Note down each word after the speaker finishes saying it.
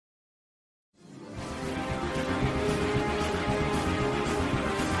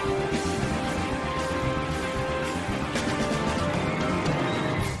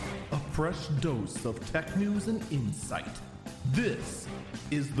fresh dose of tech news and insight. This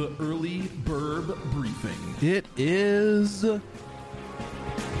is the Early Burb Briefing. It is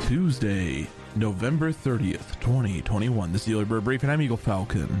Tuesday, November 30th, 2021. This is the Early Burb Briefing. I'm Eagle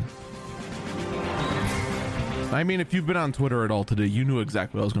Falcon. I mean, if you've been on Twitter at all today, you knew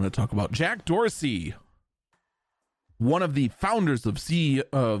exactly what I was going to talk about. Jack Dorsey, one of the founders of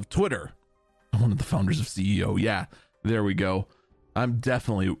Twitter. One of the founders of CEO. Yeah, there we go. I'm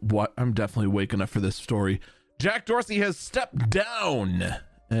definitely waking up for this story. Jack Dorsey has stepped down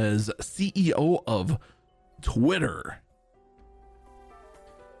as CEO of Twitter.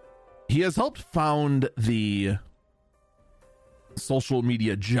 He has helped found the social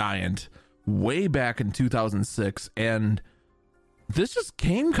media giant way back in 2006, and this just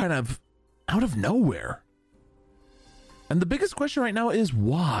came kind of out of nowhere. And the biggest question right now is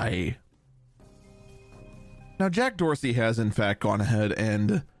why? Now, Jack Dorsey has in fact gone ahead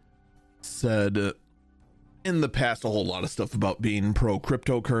and said in the past a whole lot of stuff about being pro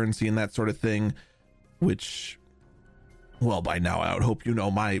cryptocurrency and that sort of thing, which, well, by now I would hope you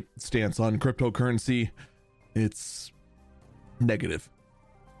know my stance on cryptocurrency. It's negative.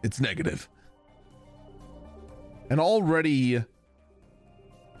 It's negative. And already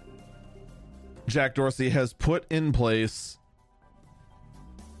Jack Dorsey has put in place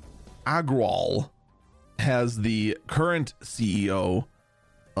Agrawal as the current CEO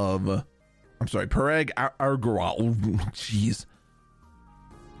of, Parag Agrawal. Jeez.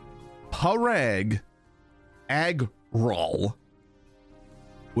 Parag Agrawal,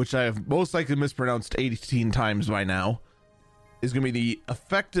 which I have most likely mispronounced 18 times by now, is going to be the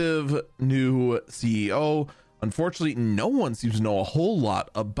effective new CEO. Unfortunately, no one seems to know a whole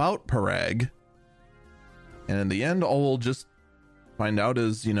lot about Parag. And in the end, all we'll just find out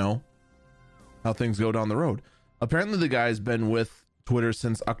is, how things go down the road. Apparently, the guy's been with Twitter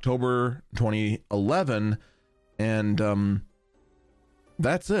since October 2011, and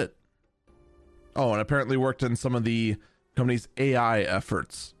that's it. Oh, and apparently worked in some of the company's AI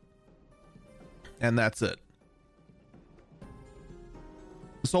efforts. And that's it.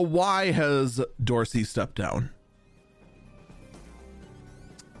 So why has Dorsey stepped down?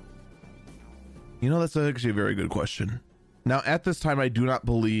 That's actually a very good question. Now, at this time, I do not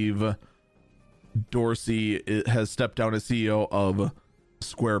believe Dorsey has stepped down as CEO of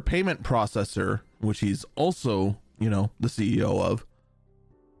Square Payment Processor, which he's also, the CEO of.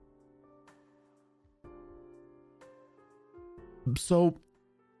 So,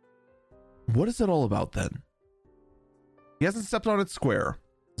 what is it all about then? He hasn't stepped on at Square.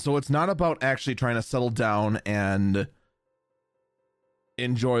 So it's not about actually trying to settle down and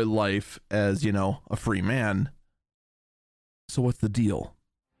enjoy life as, a free man. So what's the deal?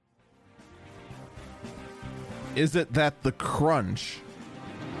 Is it that the crunch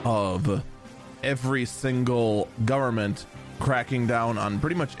of every single government cracking down on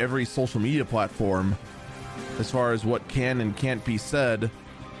pretty much every social media platform as far as what can and can't be said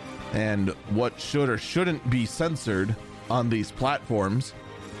and what should or shouldn't be censored on these platforms?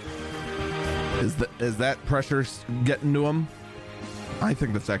 Is that pressure getting to him? I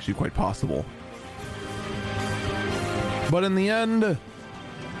think that's actually quite possible. But in the end,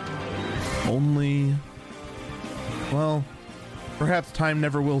 perhaps time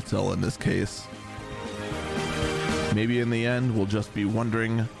never will tell in this case. Maybe in the end, we'll just be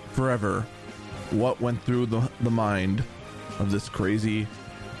wondering forever what went through the mind of this crazy,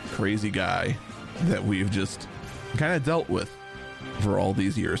 crazy guy that we've just kind of dealt with for all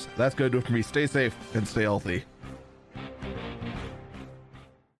these years. That's going to do it for me. Stay safe and stay healthy.